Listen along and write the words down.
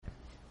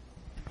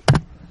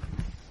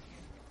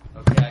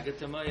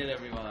Chag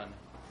everyone.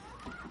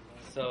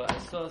 So I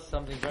saw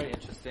something very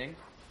interesting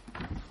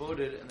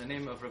quoted in the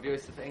name of Rabbi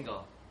Yosef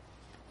Engel.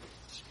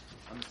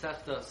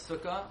 Masechta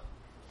Sukkah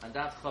and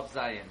Daf Chav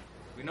Zayin.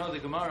 We know the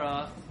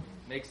Gemara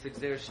makes the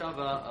Gzer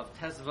Shava of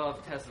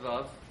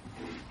Tesvav,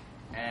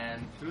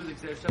 and through the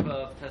Gzer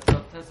Shava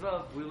of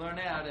Tesvav, we learn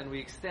out and we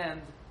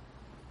extend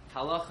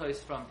halachos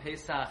from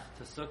Pesach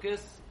to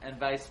Sukkot and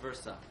vice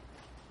versa.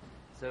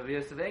 So Rabbi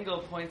Yosef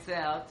Engel points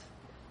out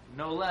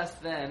no less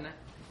than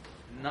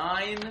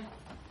 9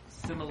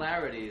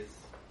 similarities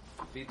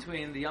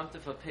between the Yom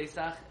Tov of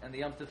Pesach and the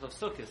Yom Tov of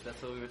Sukkot.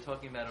 That's what we were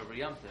talking about over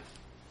Yom Tov.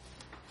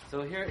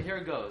 So here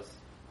it goes.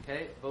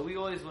 Okay, but we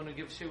always, when we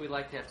give shir, we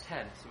like to have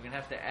 10, so we're going to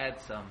have to add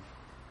some.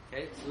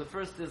 Okay, so the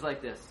first is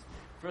like this.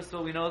 First of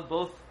all, we know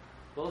both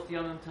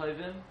Yom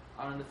Tovim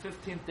are on the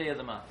 15th day of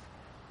the month.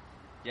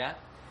 Yeah?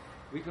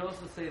 We could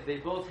also say they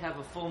both have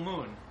a full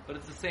moon, but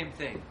it's the same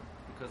thing,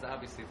 because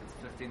obviously if it's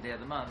the 15th day of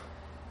the month,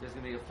 there's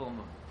going to be a full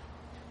moon.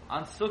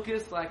 On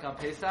Sukkot, like on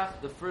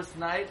Pesach, the first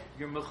night,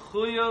 you're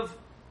mechuyev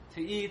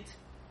to eat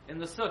in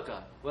the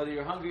sukkah. Whether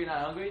you're hungry or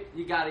not hungry,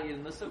 you got to eat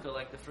in the sukkah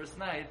like the first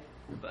night,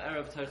 but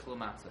Erev Teichel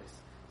Matzos.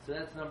 So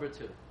that's number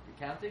 2. You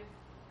counting?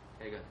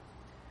 Okay, good.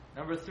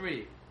 Number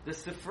 3, the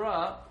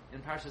Sifra in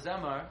Parshas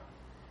Emor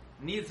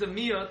needs a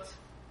miyut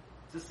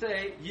to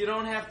say you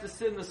don't have to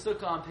sit in the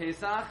sukkah on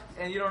Pesach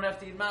and you don't have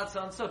to eat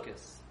matzah on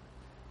Sukkot.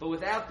 But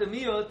without the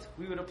miyut,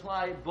 we would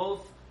apply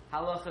both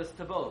halachas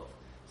to both.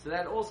 So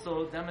that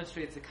also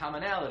demonstrates a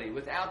commonality.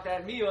 Without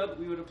that miyut,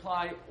 we would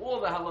apply all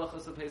the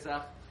halachas of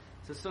Pesach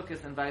to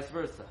Sukkot and vice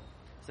versa.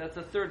 So that's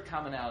the third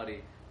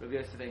commonality Rabbi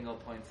Yosef Engel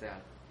points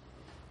out.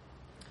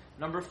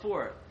 Number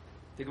 4,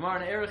 the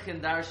Gemara in Erechin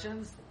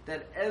darshans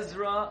that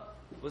Ezra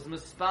was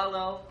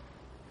mispalel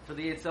for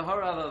the Yetzer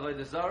Hara of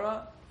Avodah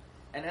Zarah,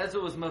 and Ezra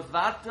was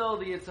mevatel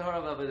the Yetzer Hara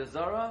of Avodah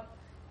Zarah,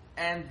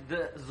 and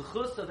the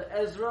zchus of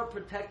Ezra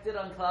protected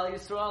on Klal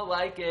Yisrael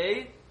like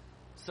a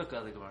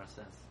sukkah, the Gemara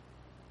says.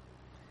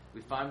 We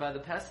find by the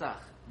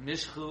Pesach,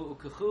 Mishchu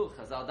ukechu,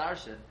 Chazal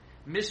darshan,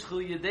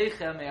 Mishchu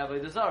yedechem me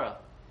Avodah Zarah.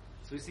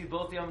 So we see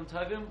both Yom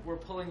Tovim were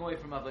pulling away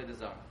from Avodah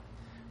Zarah.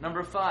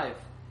 Number 5,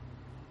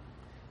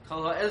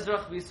 Kol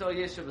ha'ezrach v'yisrael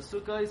yeshev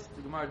v'sukkos,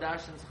 the Gemara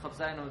darshans Chav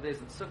Zayin on the days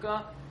in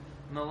Sukkah,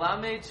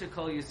 Melamed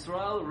shekol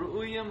Yisrael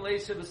ru'uyim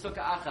leishev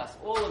v'sukkah achas.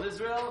 All of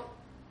Israel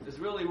is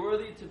really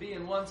worthy to be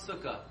in one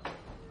sukkah.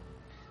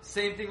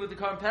 Same thing with the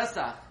Karm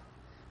Pesach.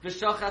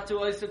 V'shachatu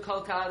oisu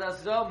kol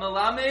ka'adas zo,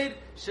 Melamed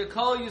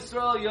shekol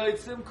Yisrael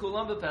yoitzim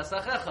kulam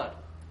b'Pesach echad.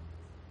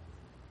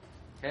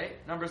 Okay,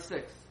 number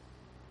 6.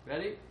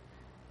 Ready?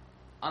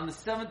 On the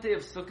 7th day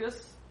of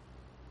Sukkot,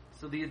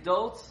 so the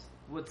adults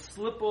would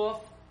slip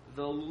off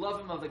the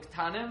lulavim of the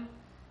ketanim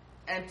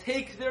and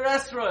take their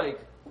esrog.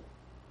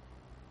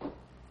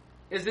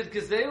 Is it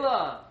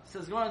gezela?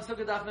 Says Gemara in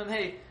Sukkot Daf Mem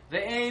Hey,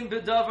 ve'ein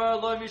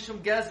bedavar lo mishum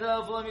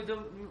gezel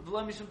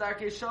v'lo mishum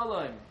darkei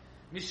shalom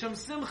mishum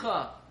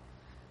simcha.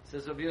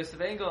 Says Rabbi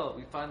Yosef Engel,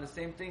 we find the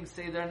same thing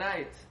Seder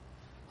night.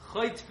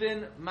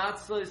 Choytfin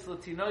matzos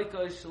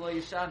l'tinoikos shelo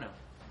yishanu.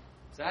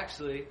 So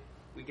actually,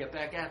 we get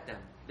back at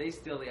them. They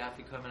steal the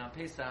afikomen on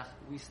Pesach,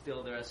 we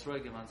steal their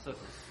esrogim on Sukkot.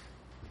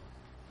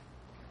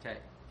 Okay.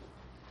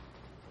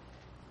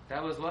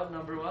 That was what?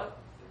 Number what?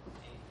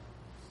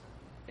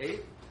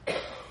 8?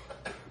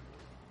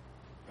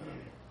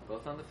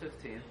 Both on the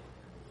 15th.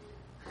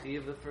 Chi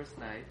of the first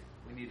night.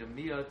 We need a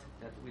miyot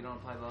that we don't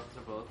apply the laws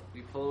for both.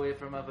 We pull away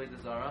from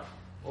Avodah Zarah.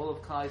 All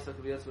of Klal Yisrael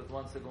could be us with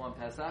one sukkah, one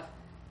Pesach.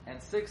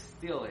 And 6,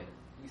 stealing.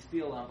 We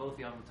steal on both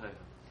Yom Tovim.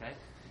 Okay?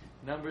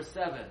 Number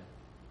 7.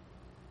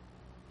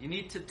 You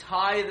need to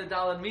tie the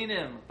Daled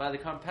Minim. By the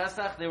Karm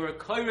Pesach, they were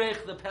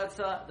koirech the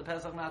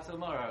Pesach Matzah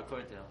Mara,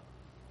 according to him.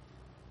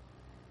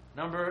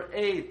 Number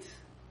 8,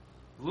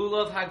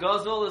 Lulav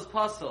Hagazol is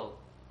puzzle.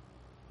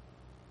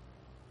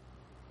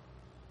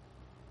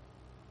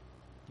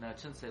 No, it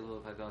shouldn't say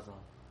Lulav Hagazol.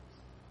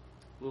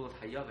 Lulav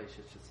Hayavesh,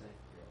 it should say.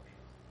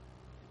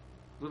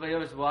 Lulav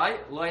Hayavesh, why?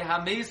 Loi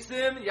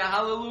Hamesim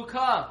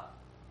Yahalaluka.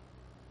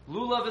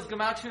 Lulav is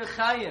Gematria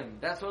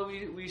Chayim. That's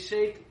why we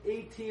shake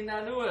 18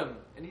 Nanuim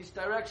in each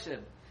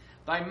direction.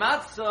 By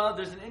Matzah,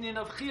 there's an Indian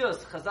of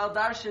Chiyos. Chazal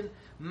Darshan,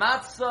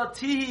 Matzah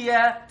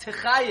Tihiyeh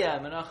Techayeh.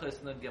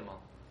 Menachos Nun Gimel.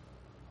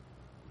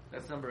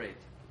 That's number 8.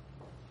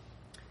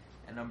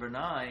 And number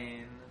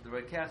 9, the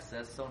Rekach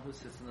says, someone who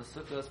sits in the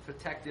sukkah is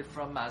protected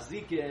from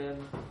mazikim.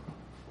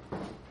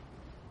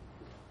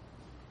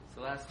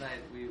 So last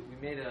night we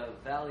made a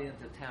valiant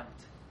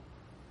attempt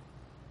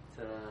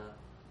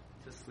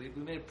to sleep.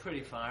 We made it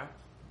pretty far,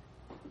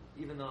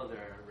 even though there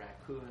are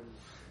raccoons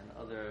and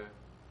other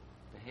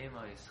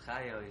behemoths,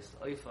 chayos,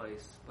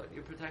 oifos, but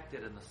you're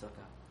protected in the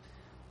sukkah.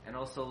 And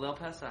also Leil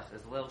Pesach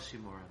is Leil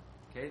Shimurim.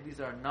 Okay, these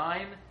are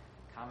 9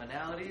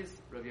 commonalities.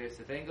 Rabbi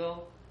Yosef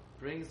Engel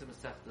brings the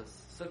Masechta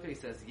Sukkah. He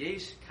says,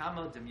 Yesh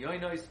kama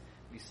demyoinos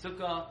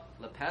misukkah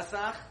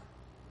lePesach.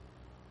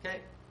 Okay,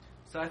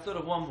 so I thought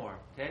of one more.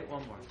 Okay,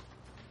 one more.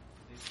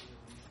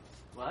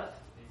 What?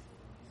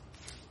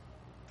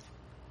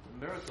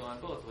 The miracle on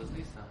both was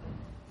Nisan.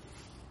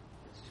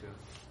 That's true.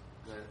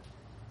 Good.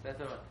 So I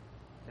thought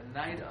the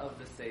night of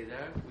the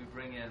Seder, we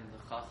bring in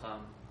the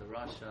Chacham, the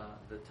Rasha,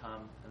 the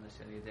Tam, and the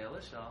Sheni Yedei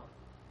Elishal,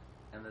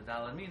 and the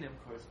Daled Minim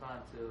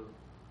correspond to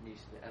the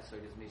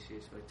Esrog is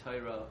Mishish by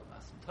Torah,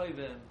 Masim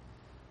Toivim.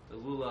 The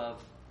Lulav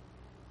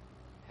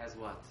has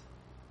what?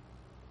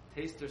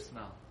 Taste or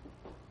smell?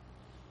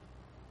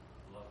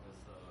 Lulav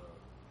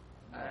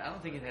is, I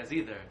don't think it has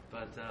either,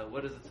 but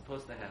what is it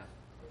supposed to have?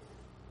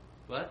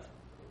 What?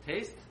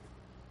 Taste?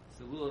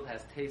 So Lulav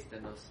has taste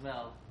and no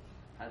smell.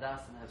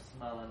 Hadassim have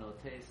smell and no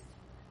taste.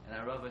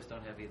 And Aravos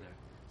don't have either.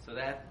 So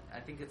that, I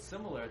think it's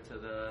similar to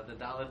the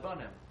Daled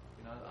Banim.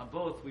 You know, on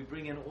both, we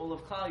bring in all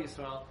of Klal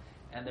Yisrael,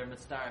 and they're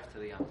mitzaref to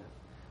the Yom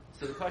Tov.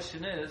 So the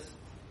question is,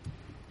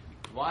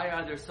 why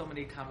are there so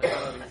many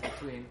commonalities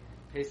between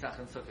Pesach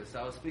and Sukkot? So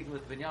I was speaking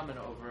with Binyamin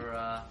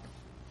over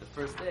the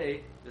first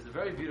day. There's a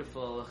very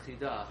beautiful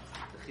chidah.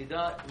 The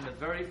chidah in the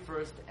very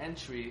first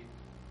entry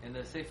in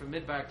the Sefer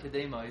Midbar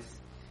Kedemos,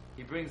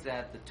 he brings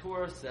that the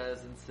Torah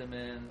says in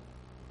Siman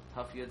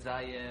Taf Yud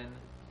Zayin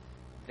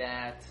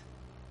that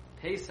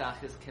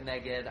Pesach is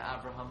Keneged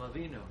Avraham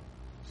Avinu,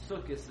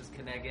 Sukkot is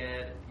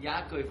Keneged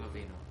Yaakov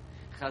Avinu.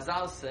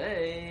 Chazal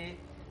say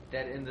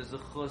that in the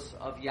Zuchus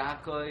of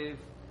Yaakov,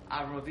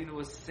 Avraham Avinu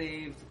was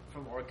saved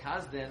from Or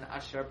Kasdan,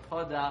 Asher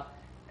Poda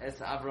es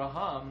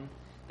Avraham.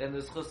 Then the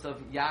Zuchus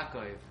of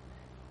Yaakov,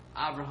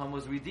 Avraham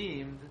was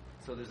redeemed.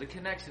 So there's a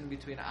connection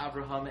between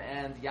Avraham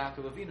and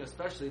Yaakov Avinu.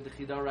 Especially the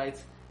Chidah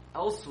writes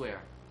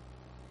elsewhere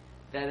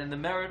that in the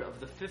merit of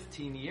the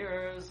 15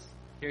 years,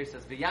 here he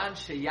says, V'yan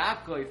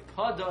sheYaakov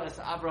Poda es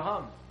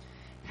Avraham.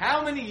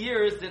 How many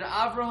years did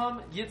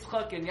Avraham,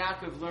 Yitzchak, and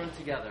Yaakov learn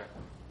together?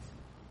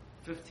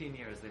 15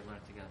 years they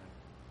learned together.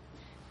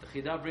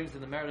 The Chidah brings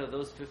in the merit of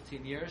those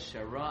 15 years,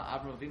 Shara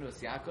Avraham Avinu es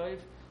Yaakov,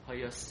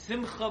 Haya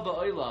Simcha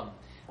Ba'olam.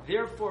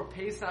 Therefore,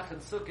 Pesach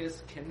and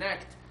Sukkot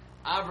connect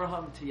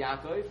Avraham to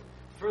Yaakov.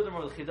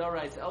 Furthermore, the Chidah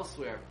writes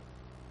elsewhere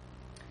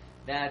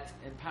that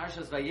in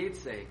Parshas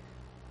Vayetze,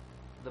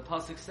 the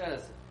pasuk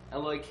says,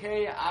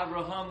 Elokei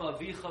Avraham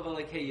Avicha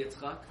v'Elokei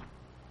Yitzchak,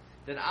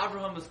 that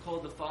Avraham is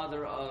called the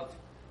father of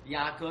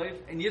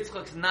Yaakov, and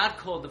Yitzchak is not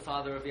called the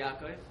father of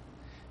Yaakov,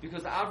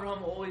 because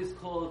Avraham always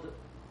called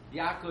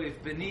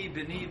Yaakov Beni,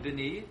 Beni,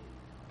 Beni,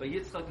 but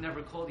Yitzchak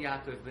never called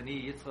Yaakov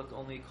Beni. Yitzchak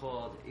only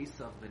called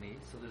Esav Beni.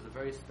 So there's a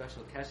very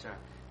special kesher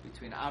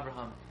between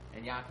Avraham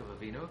and Yaakov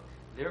Avinu.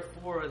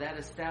 Therefore, that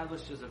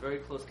establishes a very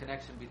close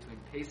connection between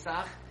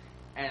Pesach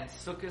and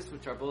Sukkot,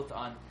 which are both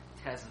on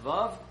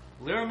Tesvav.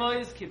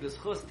 Lirmois ki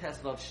b'schus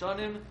Tesvav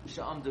shanim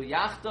she'amdu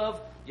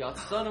yachtav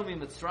yatzanu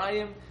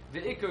miMitzrayim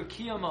ve'ikar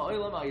kiyam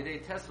ha'olam al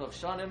yedei Tesvav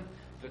shanim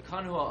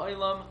ve'kanhu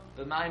ha'olam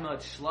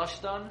b'maimad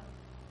shlashtan.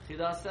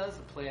 Chidah says,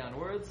 a play on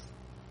words.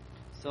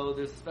 So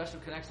there's a special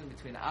connection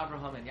between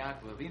Avraham and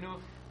Yaakov Avinu,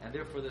 and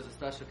therefore there's a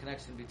special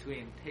connection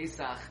between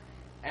Pesach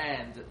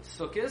and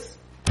Sukkot.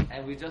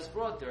 And we just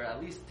brought there are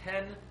at least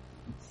 10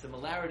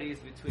 similarities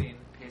between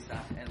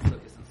Pesach and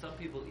Sukkot. And some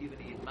people even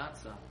eat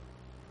matzah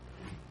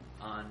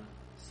on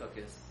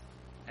Sukkot.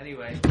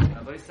 Anyway,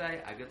 Rabbi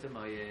Say, Agat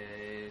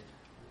Moyed.